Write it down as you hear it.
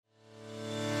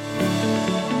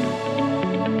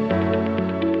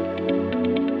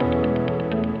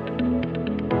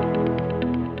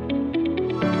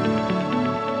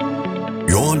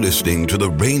listening to the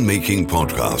Rainmaking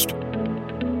Podcast,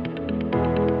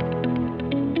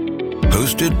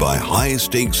 hosted by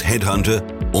high-stakes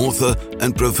headhunter, author,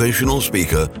 and professional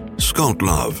speaker, Scott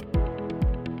Love.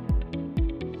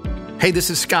 Hey, this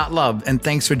is Scott Love, and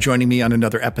thanks for joining me on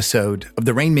another episode of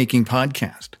the Rainmaking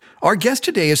Podcast. Our guest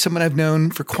today is someone I've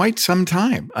known for quite some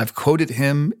time. I've quoted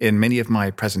him in many of my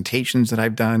presentations that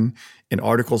I've done, in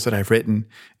articles that I've written,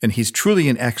 and he's truly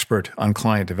an expert on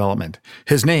client development.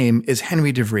 His name is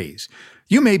Henry DeVries.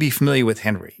 You may be familiar with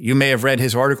Henry. You may have read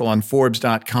his article on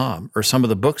Forbes.com or some of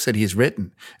the books that he's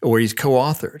written or he's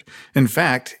co-authored. In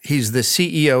fact, he's the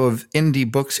CEO of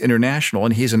Indie Books International,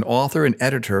 and he's an author and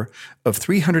editor of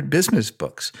 300 business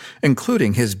books,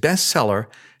 including his bestseller,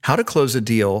 How to Close a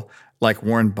Deal Like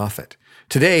Warren Buffett.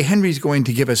 Today, Henry's going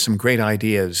to give us some great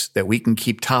ideas that we can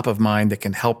keep top of mind that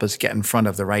can help us get in front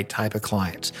of the right type of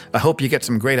clients. I hope you get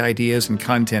some great ideas and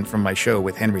content from my show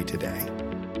with Henry today.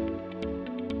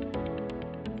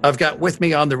 I've got with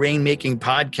me on the Rainmaking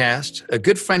Podcast a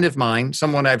good friend of mine,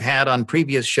 someone I've had on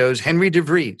previous shows, Henry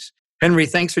DeVries. Henry,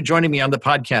 thanks for joining me on the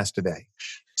podcast today.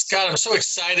 Scott, I'm so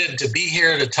excited to be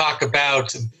here to talk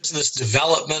about business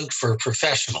development for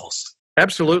professionals.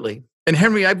 Absolutely. And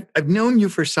Henry, I've known you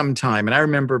for some time. And I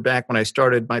remember back when I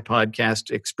started my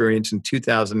podcast experience in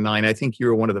 2009, I think you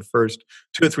were one of the first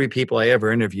 2 or 3 people I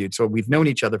ever interviewed. So we've known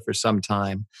each other for some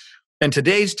time. And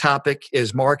today's topic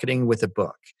is marketing with a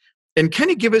book. And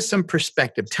kind of give us some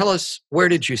perspective. Tell us, where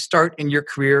did you start in your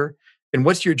career? And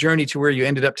what's your journey to where you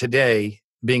ended up today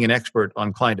being an expert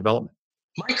on client development?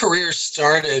 My career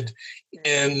started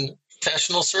in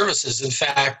professional services. In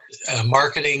fact,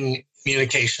 marketing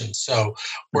communications. So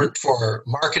worked for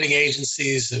marketing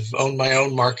agencies, have owned my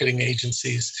own marketing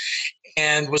agencies,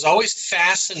 and was always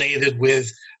fascinated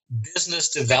with business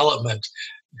development.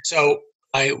 So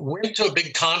I went to a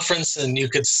big conference and you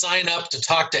could sign up to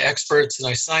talk to experts, and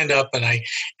I signed up and I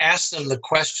asked them the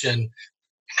question,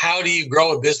 how do you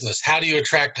grow a business? How do you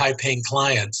attract high-paying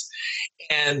clients?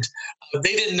 And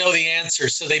they didn't know the answer,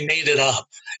 so they made it up.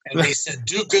 And they said,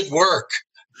 do good work,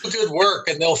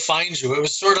 and they'll find you. It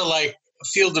was sort of like a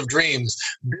Field of Dreams.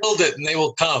 Build it and they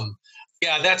will come.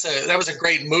 Yeah, that was a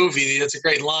great movie. That's a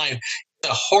great line. It's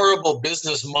a horrible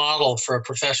business model for a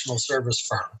professional service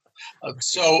firm.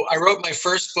 So I wrote my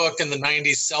first book in the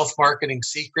 90s, Self-Marketing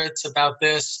Secrets, about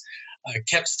this. I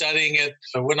kept studying it.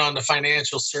 I went on to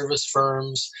financial service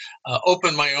firms,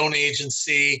 opened my own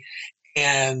agency,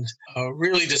 and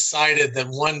really decided that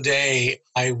one day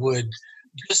I would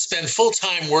just spend full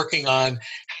time working on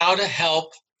how to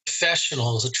help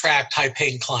professionals attract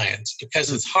high-paying clients,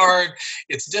 because it's hard,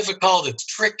 it's difficult, it's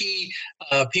tricky.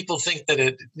 People think that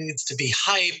it needs to be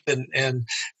hype, and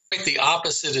quite the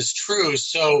opposite is true.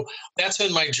 So that's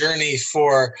been my journey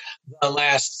for the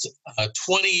last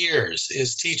 20 years,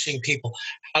 is teaching people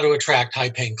how to attract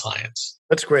high-paying clients.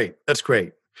 That's great. That's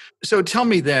great. So tell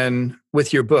me then,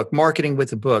 with your book, Marketing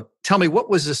with a Book, tell me, what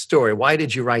was the story? Why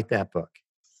did you write that book?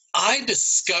 I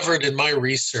discovered in my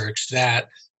research that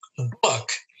a book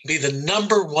can be the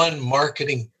number one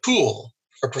marketing tool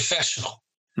for a professional.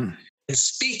 And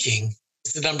speaking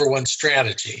is the number one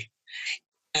strategy.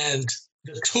 And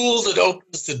the tool that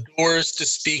opens the doors to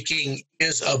speaking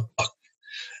is a book.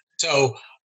 So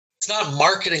it's not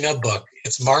marketing a book,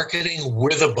 it's marketing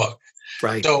with a book.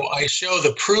 Right. So I show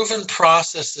the proven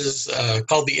processes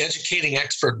called the educating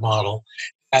expert model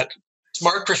that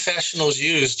smart professionals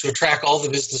use to attract all the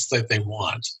business that they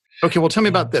want. Okay, well, tell me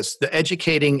about this, the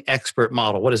educating expert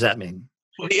model. What does that mean?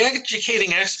 Well, the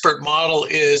educating expert model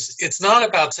it's not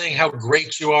about saying how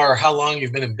great you are or how long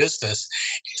you've been in business.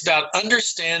 It's about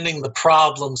understanding the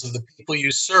problems of the people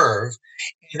you serve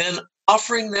and then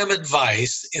offering them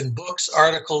advice in books,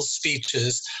 articles,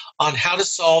 speeches on how to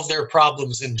solve their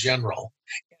problems in general.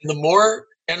 And the more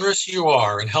generous you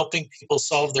are in helping people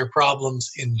solve their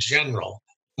problems in general,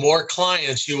 the more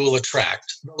clients you will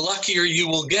attract. The luckier you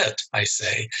will get, I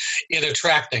say, in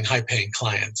attracting high-paying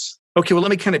clients. Okay, well,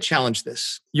 let me kind of challenge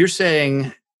this. You're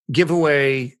saying give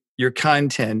away your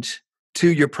content to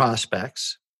your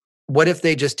prospects. What if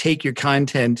they just take your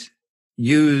content,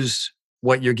 use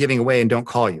what you're giving away, and don't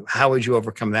call you? How would you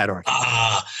overcome that argument?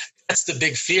 That's the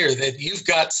big fear, that you've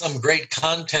got some great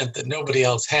content that nobody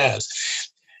else has.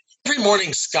 Every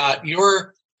morning, Scott,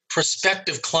 your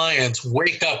prospective clients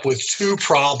wake up with 2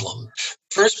 problems.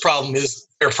 First problem is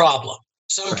their problem,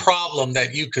 some problem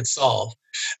that you could solve.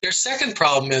 Their second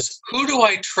problem is, who do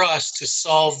I trust to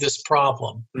solve this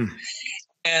problem?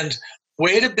 And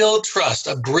way to build trust,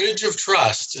 a bridge of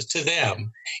trust to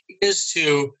them, is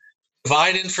to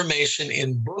provide information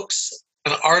in books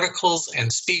and articles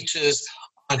and speeches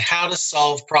on how to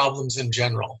solve problems in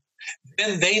general.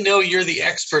 then they know you're the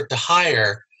expert to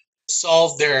hire to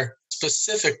solve their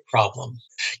specific problem.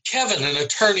 Kevin, an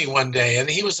attorney one day, and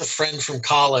he was a friend from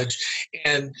college,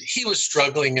 and he was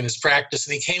struggling in his practice,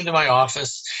 and he came to my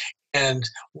office and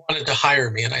wanted to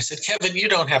hire me. And I said, Kevin, you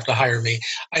don't have to hire me.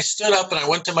 I stood up and I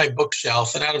went to my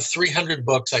bookshelf, and out of 300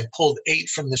 books, I pulled 8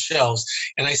 from the shelves.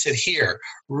 And I said, here,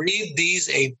 read these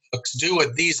 8 books. Do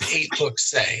what these 8 books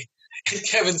say. And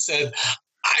Kevin said,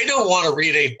 I don't want to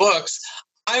read 8 books.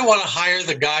 I want to hire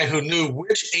the guy who knew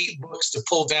which 8 books to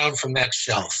pull down from that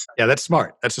shelf. Yeah, that's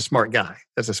smart. That's a smart guy.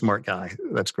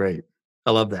 That's great.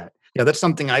 I love that. Yeah, that's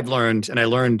something I've learned. And I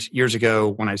learned years ago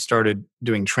when I started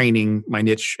doing training. My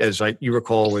niche, as you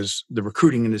recall, was the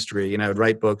recruiting industry. And I would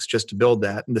write books just to build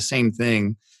that. And the same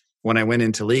thing when I went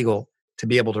into legal, to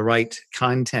be able to write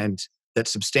content that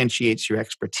substantiates your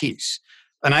expertise.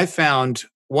 And I found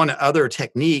one other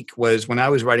technique was when I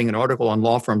was writing an article on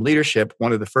law firm leadership,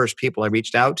 one of the first people I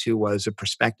reached out to was a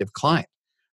prospective client.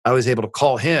 I was able to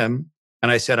call him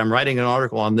and I said, I'm writing an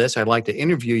article on this. I'd like to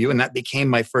interview you. And that became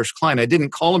my first client. I didn't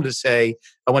call him to say,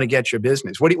 I want to get your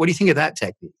business. What do you think of that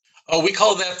technique? Oh, we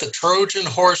call that the Trojan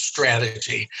horse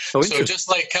strategy. Oh, so just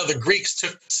like how the Greeks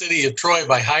took the city of Troy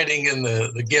by hiding in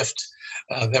the gift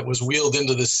that was wheeled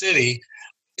into the city,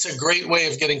 it's a great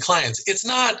way of getting clients. It's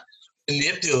not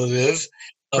manipulative.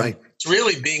 Right. It's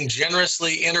really being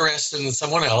generously interested in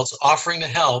someone else, offering to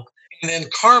help, and then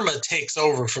karma takes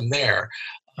over from there.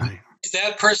 Right. If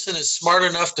that person is smart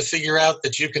enough to figure out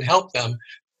that you can help them,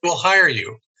 they will hire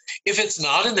you. If it's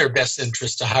not in their best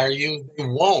interest to hire you, they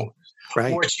won't.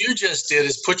 Right. What you just did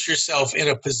is put yourself in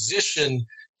a position to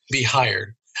be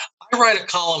hired. I write a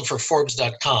column for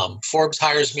Forbes.com. Forbes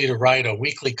hires me to write a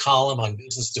weekly column on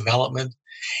business development.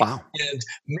 Wow. And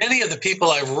many of the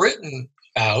people I've written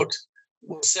about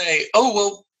will say, oh,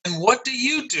 well, and what do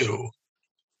you do?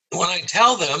 When I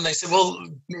tell them, they say, well,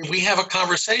 we have a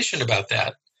conversation about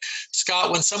that.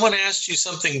 Scott, when someone asks you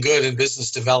something good in business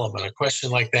development, a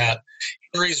question like that,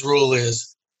 Henry's rule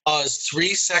is pause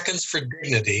 3 seconds for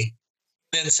dignity,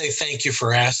 then say thank you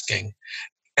for asking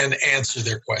and answer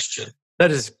their question. That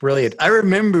is brilliant. I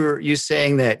remember you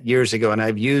saying that years ago, and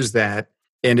I've used that,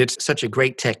 and it's such a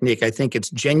great technique. I think it's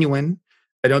genuine.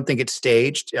 I don't think it's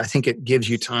staged. I think it gives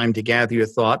you time to gather your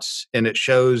thoughts, and it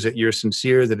shows that you're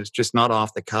sincere, that it's just not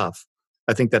off the cuff.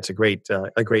 I think that's a great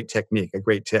technique, a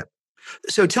great tip.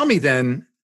 So tell me then,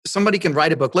 somebody can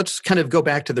write a book. Let's kind of go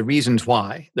back to the reasons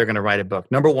why they're going to write a book.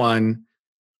 Number one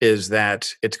is that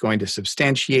it's going to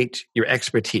substantiate your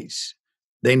expertise.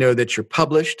 They know that you're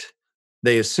published.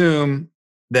 They assume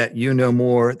that you know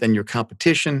more than your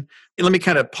competition. And let me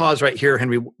kind of pause right here,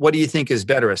 Henry. What do you think is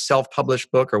better, a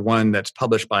self-published book or one that's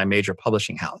published by a major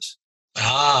publishing house?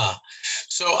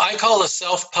 So I call a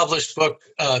self-published book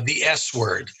the S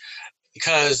word,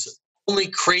 because only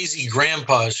crazy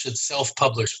grandpas should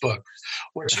self-publish books.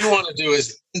 What you want to do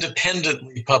is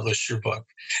independently publish your book.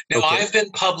 Now, Okay. I've been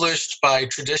published by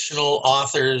traditional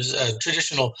authors,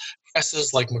 traditional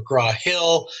presses like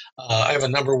McGraw-Hill. I have a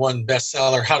 #1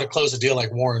 bestseller, How to Close a Deal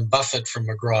Like Warren Buffett from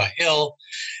McGraw-Hill.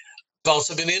 I've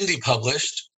also been indie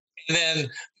published. And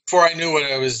then before I knew what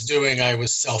I was doing, I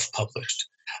was self-published.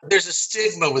 There's a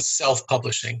stigma with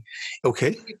self-publishing.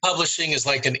 Okay. Indie publishing is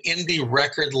like an indie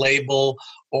record label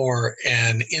or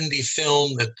an indie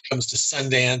film that comes to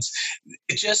Sundance.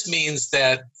 It just means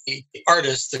that the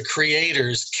artists, the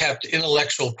creators, kept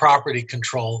intellectual property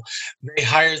control. They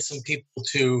hired some people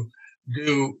to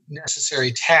do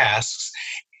necessary tasks,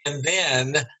 and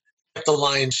then get the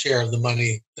lion's share of the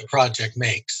money the project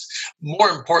makes. More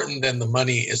important than the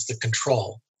money is the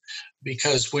control.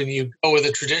 Because when you go with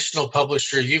a traditional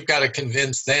publisher, you've got to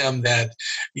convince them that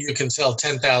you can sell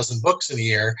 10,000 books in a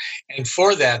year. And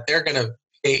for that, they're going to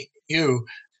pay you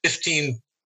 15%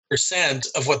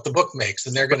 of what the book makes,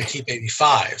 and they're going to keep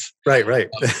 85. Right.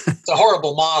 It's a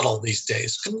horrible model these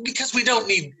days because we don't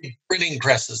need printing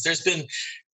presses. There's been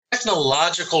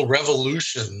technological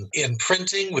revolution in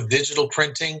printing with digital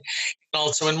printing, and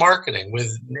also in marketing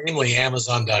with namely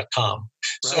Amazon.com.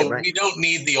 So Right. we don't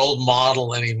need the old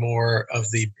model anymore of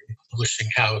the publishing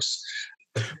house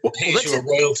that pays you a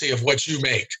royalty of what you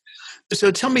make.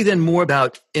 So tell me then more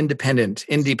about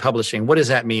indie publishing. What does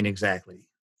that mean exactly?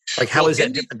 Like, how is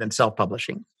that different than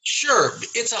self-publishing? Sure.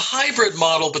 It's a hybrid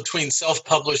model between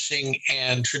self-publishing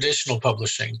and traditional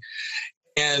publishing.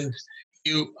 And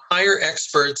you hire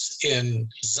experts in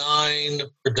design,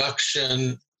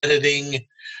 production, editing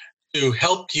to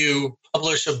help you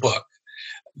publish a book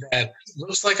that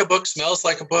looks like a book, smells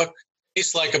like a book,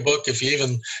 tastes like a book if you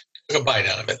even took a bite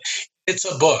out of it. It's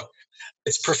a book.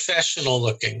 It's professional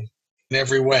looking in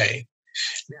every way.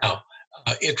 Now,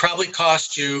 it probably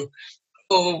cost you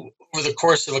over the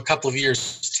course of a couple of years,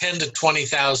 $10,000 to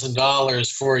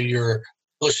 $20,000 for your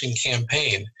publishing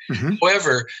campaign. Mm-hmm.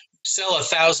 However, sell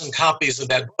 1,000 copies of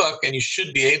that book, and you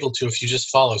should be able to if you just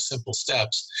follow simple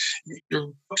steps.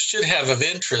 Your book should have of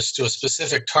interest to a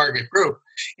specific target group,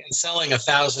 and selling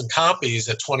 1,000 copies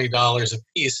at $20 a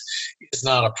piece is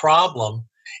not a problem.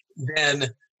 Then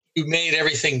you made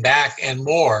everything back and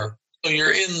more, so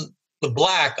you're in the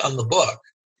black on the book.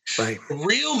 Right. The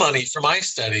real money for my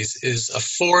studies is a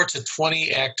 4 to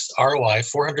 20x ROI,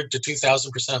 400 to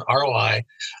 2,000% ROI,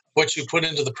 what you put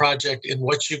into the project and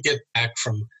what you get back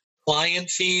from client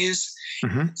fees,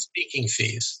 Mm-hmm. speaking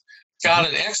fees. Got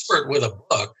an expert with a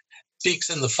book, speaks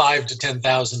in the $5,000 to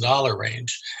 $10,000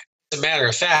 range. As a matter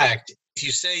of fact, if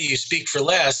you say you speak for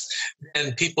less,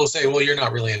 then people say, well, you're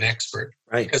not really an expert.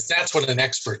 Right. Because that's what an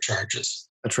expert charges.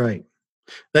 That's right.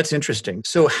 That's interesting.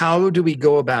 So how do we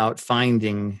go about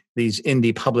finding these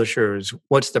indie publishers?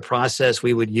 What's the process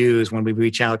we would use when we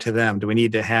reach out to them? Do we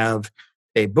need to have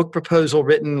a book proposal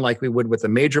written like we would with a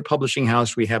major publishing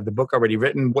house? We have the book already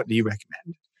written. What do you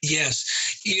recommend?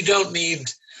 Yes, you don't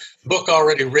need book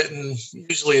already written.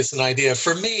 Usually it's an idea.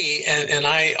 For me, and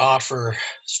I offer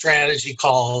strategy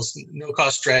calls,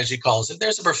 no-cost strategy calls. If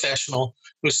there's a professional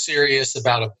who's serious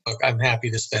about a book, I'm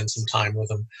happy to spend some time with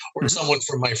them, or someone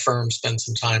from my firm spend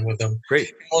some time with them.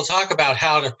 Great. We'll talk about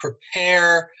how to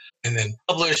prepare and then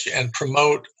publish and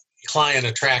promote a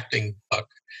client-attracting book.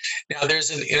 Now, there's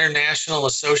an international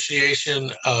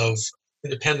association of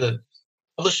independent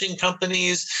publishing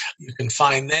companies. You can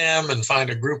find them and find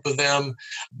a group of them.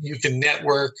 You can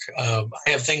network. I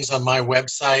have things on my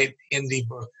website,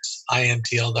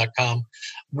 indiebooksintl.com,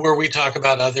 where we talk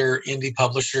about other indie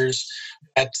publishers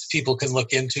that people can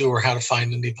look into, or how to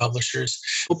find indie publishers.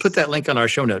 We'll put that link on our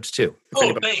show notes too.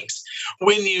 Oh, thanks.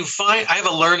 When you find, I have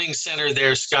a learning center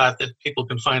there, Scott, that people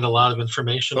can find a lot of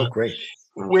information on. Oh, great.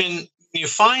 When you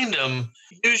find them,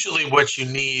 usually what you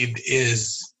need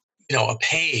is a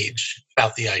page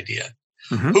about the idea.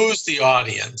 Mm-hmm. Who's the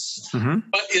audience? Mm-hmm.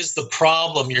 What is the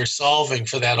problem you're solving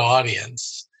for that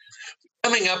audience?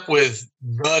 Coming up with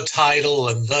the title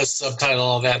and the subtitle,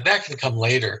 all that can come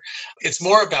later. It's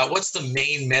more about what's the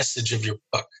main message of your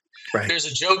book. Right. There's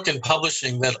a joke in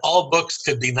publishing that all books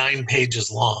could be 9 pages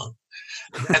long.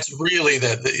 That's really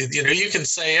you can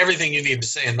say everything you need to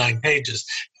say in 9 pages.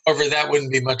 However, that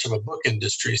wouldn't be much of a book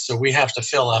industry. So we have to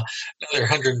fill another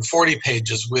 140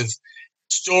 pages with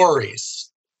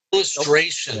stories,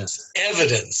 illustrations,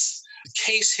 evidence,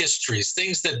 case histories,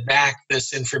 things that back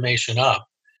this information up.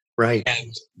 Right.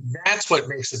 And that's what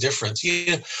makes a difference.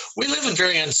 We live in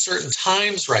very uncertain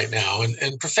times right now,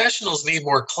 and professionals need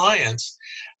more clients.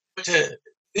 But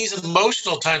these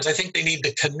emotional times, I think they need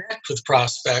to connect with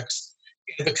prospects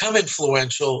and become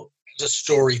influential as a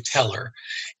storyteller.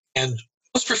 And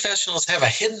most professionals have a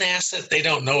hidden asset they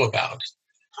don't know about.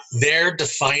 Their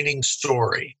defining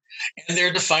story. And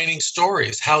their defining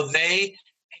stories, how they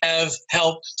have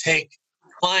helped take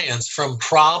clients from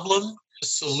problem to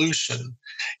solution.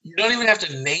 You don't even have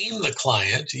to name the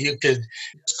client. You could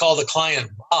just call the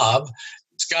client Bob.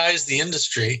 This guy's the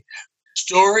industry.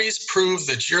 Stories prove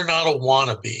that you're not a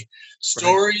wannabe.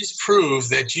 Stories prove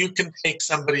that you can take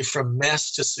somebody from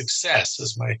mess to success,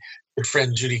 as my good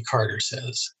friend Judy Carter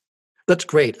says. That's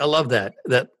great. I love that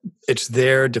it's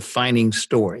their defining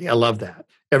story. I love that.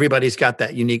 Everybody's got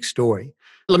that unique story.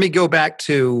 Let me go back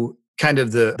to kind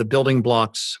of the building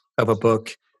blocks of a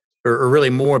book, or really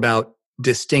more about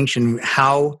distinction.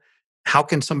 How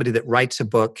can somebody that writes a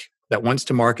book that wants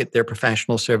to market their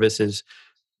professional services,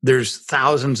 there's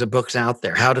thousands of books out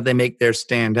there. How do they make theirs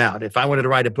stand out? If I wanted to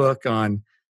write a book on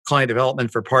client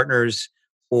development for partners,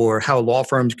 or how law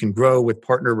firms can grow with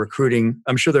partner recruiting,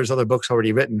 I'm sure there's other books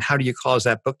already written. How do you cause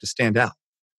that book to stand out?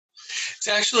 It's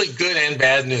actually good and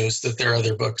bad news that there are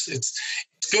other books. It's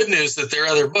good news that there are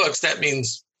other books. That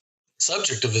means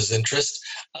subject of his interest.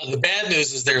 The bad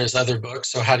news is there is other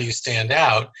books. So how do you stand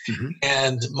out? Mm-hmm.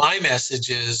 And my message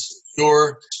is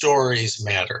your stories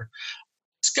matter.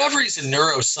 Discoveries in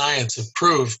neuroscience have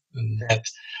proved that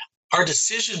our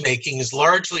decision-making is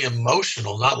largely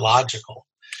emotional, not logical.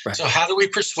 Right. So how do we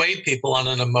persuade people on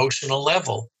an emotional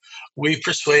level? We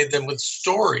persuade them with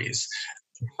stories.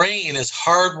 The brain is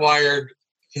hardwired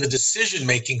in the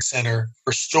decision-making center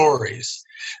for stories.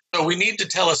 So we need to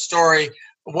tell a story,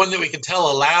 one that we can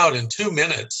tell aloud in 2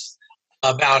 minutes,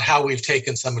 about how we've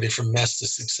taken somebody from mess to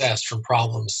success, from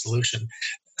problem to solution.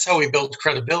 That's how we build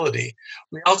credibility.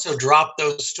 We also drop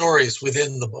those stories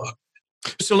within the book.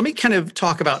 So let me kind of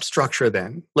talk about structure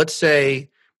then. Let's say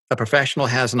a professional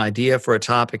has an idea for a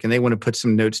topic and they want to put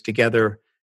some notes together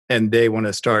and they want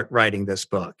to start writing this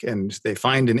book, and they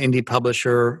find an indie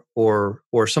publisher or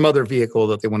some other vehicle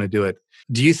that they want to do it.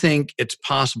 Do you think it's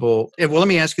possible? Well, let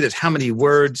me ask you this. How many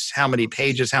words, how many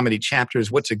pages, how many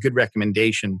chapters? What's a good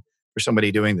recommendation for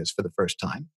somebody doing this for the first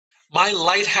time? My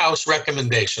lighthouse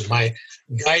recommendation, my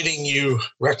guiding you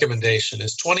recommendation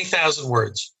is 20,000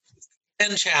 words,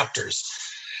 10 chapters,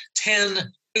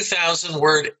 10 2,000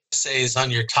 word essays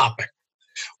on your topic.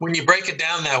 When you break it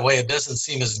down that way, it doesn't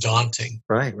seem as daunting.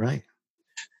 Right.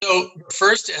 So the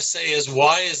first essay is,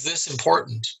 why is this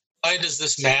important? Why does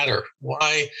this matter?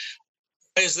 Why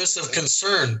is this of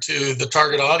concern to the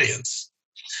target audience?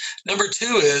 Number 2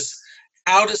 is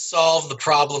how to solve the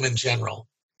problem in general.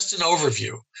 Just an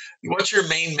overview. What's your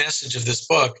main message of this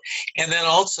book? And then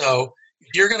also, if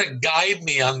you're going to guide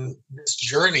me on this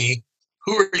journey,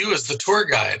 who are you as the tour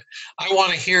guide? I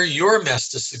want to hear your mess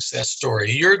to success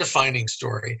story, your defining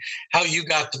story, how you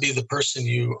got to be the person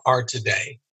you are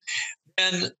today.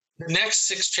 And the next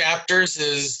 6 chapters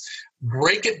is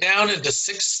break it down into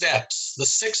 6 steps, the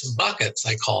 6 buckets,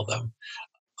 I call them,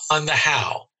 on the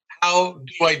how. How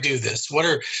do I do this? What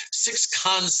are 6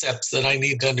 concepts that I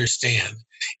need to understand?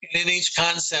 And in each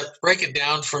concept, break it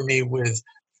down for me with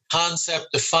concept,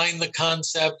 define the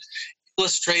concept,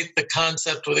 illustrate the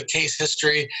concept with a case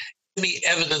history, give me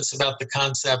evidence about the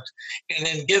concept, and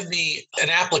then give me an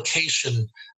application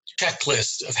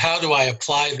checklist of how do I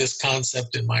apply this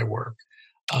concept in my work.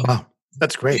 Wow,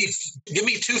 that's great. Give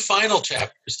me 2 final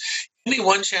chapters. Give me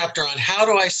 1 chapter on how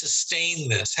do I sustain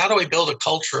this? How do I build a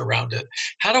culture around it?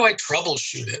 How do I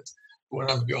troubleshoot it when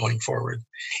I'm going forward?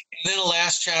 And then a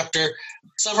last chapter,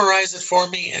 summarize it for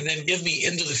me, and then give me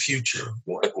into the future.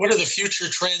 What are the future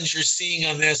trends you're seeing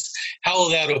on this? How will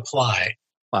that apply?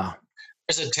 Wow.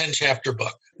 There's a 10-chapter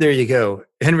book. There you go.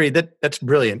 Henry, that's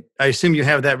brilliant. I assume you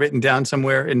have that written down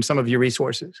somewhere in some of your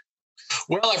resources.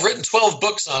 Well, I've written 12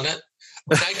 books on it.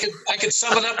 But I could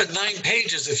sum it up in 9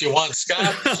 pages if you want,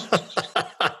 Scott.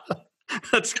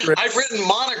 That's great. I've written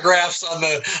monographs on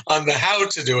the how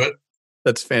to do it.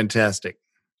 That's fantastic.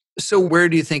 So where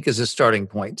do you think is a starting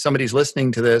point? Somebody's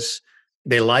listening to this,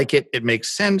 they like it, it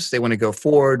makes sense, they want to go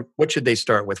forward. What should they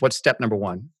start with? What's step number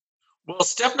 1? Well,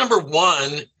 step number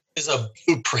 1 is a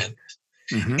blueprint.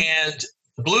 Mm-hmm. And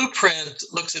the blueprint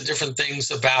looks at different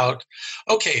things about,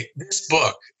 okay, this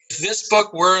book. If this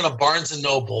book were in a Barnes &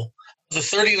 Noble, the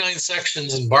 39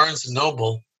 sections in Barnes &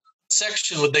 Noble, what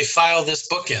section would they file this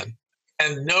book in?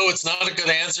 And no, it's not a good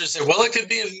answer to say, well, it could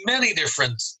be in many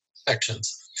different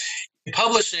sections. In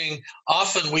publishing,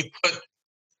 often we put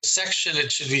the section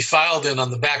it should be filed in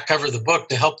on the back cover of the book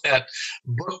to help that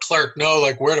book clerk know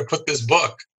like where to put this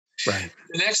book. Right.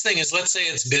 The next thing is, let's say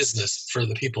it's business for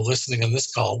the people listening on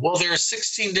this call. Well, there are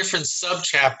 16 different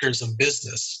sub-chapters of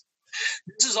business.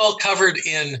 This is all covered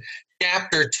in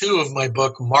chapter 2 of my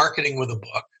book, Marketing with a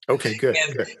Book. Okay, good.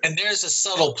 And there's a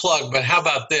subtle plug, but how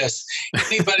about this?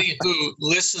 Anybody who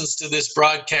listens to this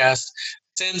broadcast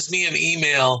sends me an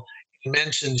email and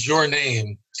mentions your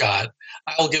name, Scott,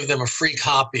 I'll give them a free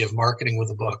copy of Marketing with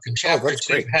a Book. And chapter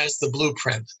 2 has the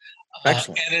blueprint.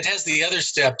 Excellent. And it has the other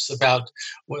steps about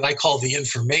what I call the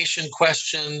information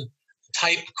question,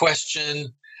 type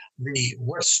question, the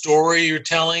what story you're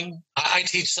telling. I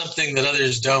teach something that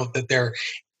others don't, that there are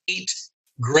 8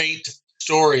 great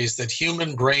stories that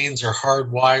human brains are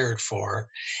hardwired for.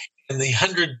 And the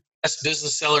 100 best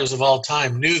business sellers of all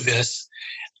time knew this,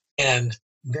 and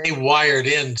they wired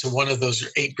into one of those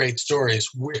 8 great stories.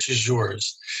 Which is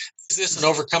yours? Is this an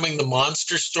overcoming the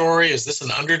monster story? Is this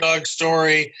an underdog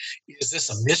story? Is this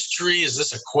a mystery? Is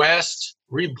this a quest?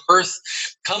 Rebirth?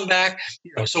 Comeback?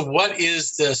 So what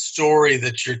is the story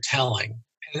that you're telling?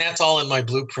 And that's all in my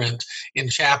blueprint in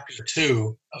chapter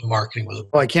 2 of Marketing with a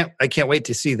Book. Oh, I can't wait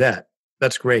to see that.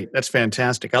 That's great. That's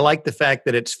fantastic. I like the fact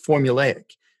that it's formulaic,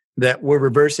 that we're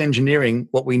reverse engineering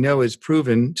what we know is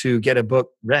proven to get a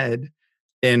book read,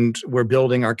 and we're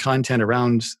building our content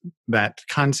around that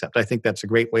concept. I think that's a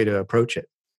great way to approach it.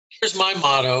 Here's my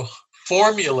motto: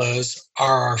 formulas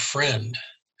are our friend.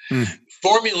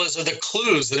 Formulas are the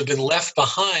clues that have been left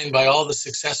behind by all the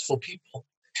successful people.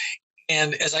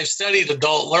 And as I've studied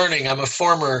adult learning, I'm a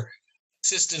former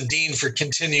assistant dean for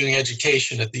continuing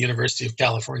education at the University of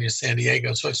California, San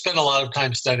Diego. So I've spent a lot of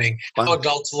time studying how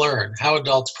adults learn, how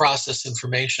adults process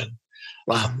information.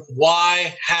 Wow.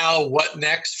 Why, how, what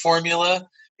next formula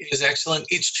is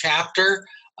excellent. Each chapter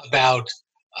about,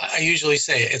 I usually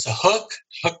say it's a hook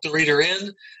the reader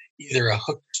in, either a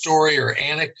hook story or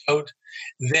anecdote.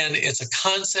 Then it's a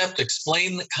concept,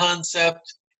 explain the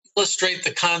concept, illustrate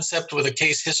the concept with a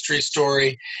case history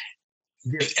story,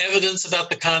 give evidence about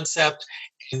the concept,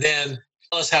 and then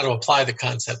tell us how to apply the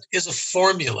concept. Is a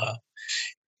formula.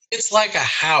 It's like a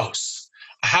house.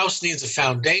 A house needs a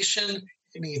foundation,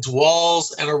 it needs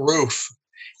walls and a roof.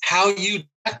 How you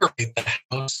decorate the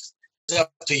house is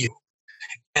up to you.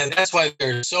 And that's why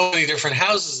there's so many different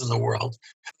houses in the world.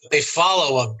 They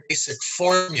follow a basic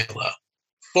formula.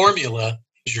 Formula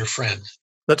is your friend.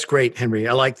 That's great, Henry.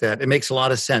 I like that. It makes a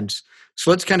lot of sense. So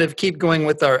let's kind of keep going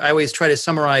with I always try to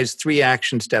summarize 3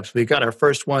 action steps. We've got our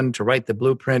first one, to write the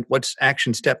blueprint. What's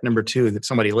action step number 2 that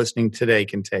somebody listening today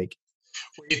can take?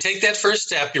 When you take that first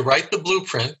step, you write the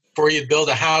blueprint. Before you'd build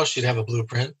a house, you'd have a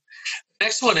blueprint.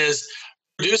 Next one is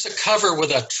produce a cover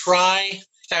with a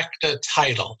trifecta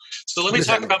title. So let me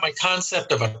talk about my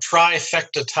concept of a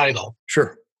trifecta title.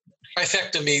 Sure.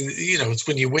 Trifecta means, it's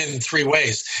when you win 3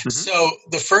 ways. Mm-hmm. So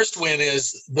the first win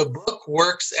is the book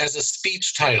works as a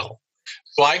speech title.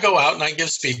 So I go out and I give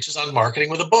speeches on marketing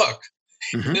with a book.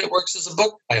 Mm-hmm. And it works as a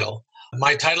book title.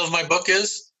 My title of my book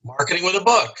is Marketing with a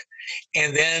Book.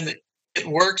 And then it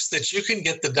works that you can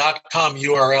get the .com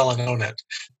URL and own it.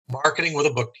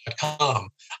 marketingwithabook.com.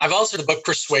 I've also written the book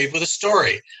Persuade with a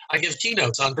Story. I give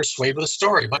keynotes on Persuade with a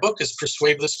Story. My book is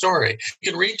Persuade with a Story.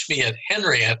 You can reach me at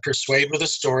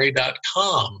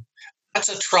henry@persuadewithastory.com. That's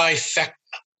a trifecta.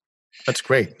 That's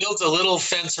great. It builds a little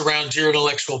fence around your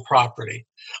intellectual property.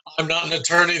 I'm not an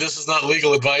attorney. This is not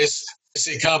legal advice. I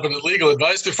seek competent legal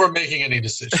advice before making any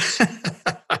decisions.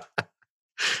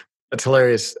 That's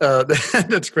hilarious.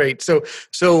 That's great. So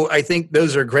I think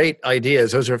those are great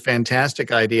ideas. Those are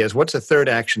fantastic ideas. What's a third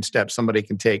action step somebody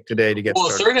can take today to get started?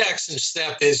 Well, the third action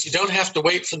step is you don't have to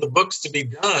wait for the books to be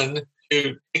done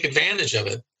to take advantage of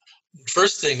it. The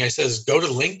first thing I say is go to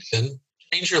LinkedIn,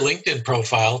 change your LinkedIn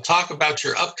profile, talk about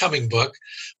your upcoming book,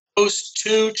 post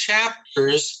 2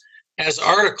 chapters as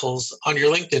articles on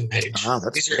your LinkedIn page.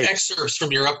 These are excerpts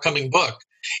from your upcoming book.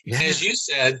 Yeah. And as you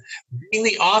said, being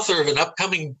the author of an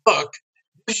upcoming book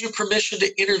gives you permission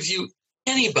to interview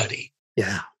anybody.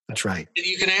 Yeah, that's right. And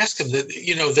you can ask them that,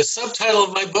 the subtitle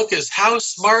of my book is How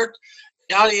Smart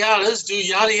Yada Yadas Do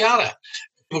Yada Yada.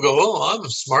 People go, oh, I'm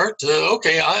smart.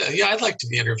 Okay, I'd like to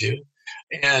be interviewed.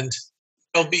 And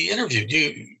they'll be interviewed.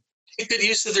 You take good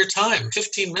use of their time,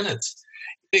 15 minutes.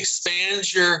 It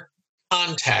expands your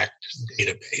contact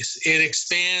database. It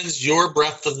expands your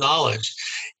breadth of knowledge.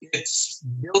 It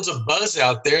builds a buzz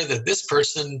out there that this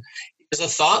person is a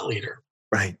thought leader.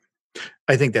 Right.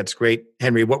 I think that's great,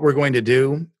 Henry. What we're going to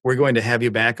do, we're going to have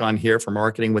you back on here for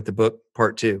Marketing with the Book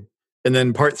Part 2, and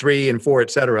then Part 3 and 4,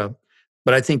 et cetera.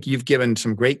 But I think you've given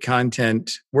some great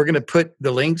content. We're going to put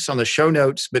the links on the show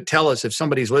notes, but tell us if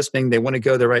somebody's listening, they want to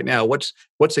go there right now. What's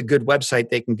a good website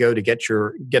they can go to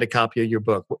get a copy of your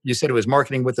book? You said it was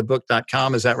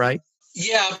marketingwithabook.com. Is that right?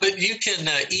 Yeah, but you can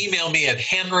email me at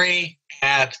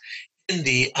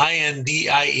henry@indie,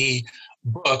 I-N-D-I-E,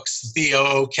 books,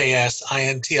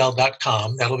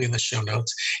 BOOKSINTL.com. That'll be in the show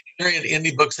notes.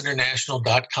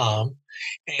 henry@indiebooksinternational.com.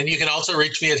 And you can also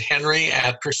reach me at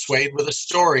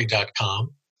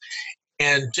henry@persuadewithastory.com.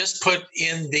 And just put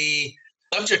in the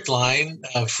subject line,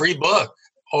 free book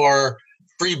or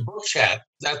free book chat.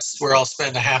 That's where I'll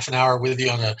spend a half an hour with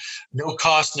you on a no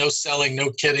cost, no selling,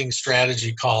 no kidding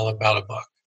strategy call about a book.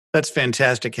 That's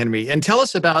fantastic, Henry. And tell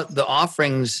us about the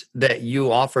offerings that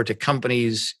you offer to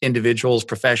companies, individuals,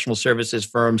 professional services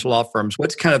firms, law firms.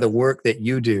 What's kind of the work that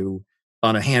you do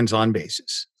on a hands-on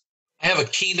basis? I have a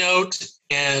keynote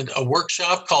and a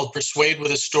workshop called Persuade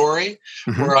with a Story,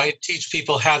 where I teach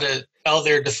people how to tell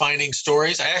their defining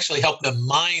stories. I actually help them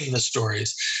mine the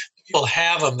stories. People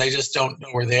have them, they just don't know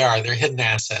where they are. They're hidden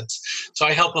assets. So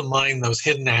I help them mine those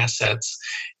hidden assets.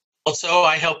 Also,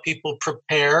 I help people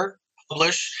prepare,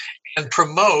 publish, and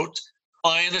promote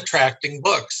client-attracting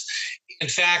books. In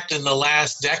fact, in the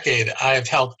last decade, I've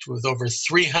helped with over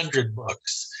 300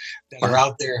 books that are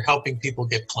out there helping people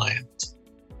get clients.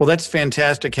 Well, that's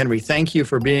fantastic, Henry. Thank you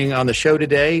for being on the show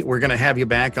today. We're going to have you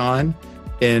back on.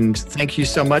 And thank you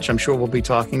so much. I'm sure we'll be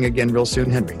talking again real soon,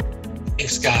 Henry.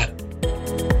 Thanks, Scott.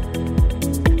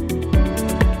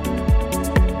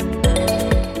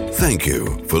 Thank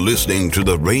you for listening to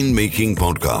the Rainmaking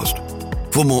Podcast.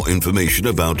 For more information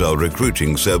about our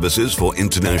recruiting services for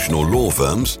international law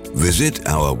firms, visit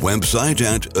our website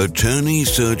at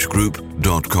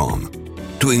attorneysearchgroup.com.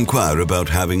 To inquire about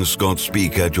having Scott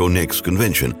speak at your next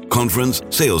convention, conference,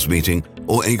 sales meeting,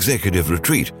 or executive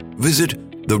retreat, visit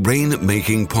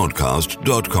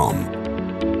therainmakingpodcast.com.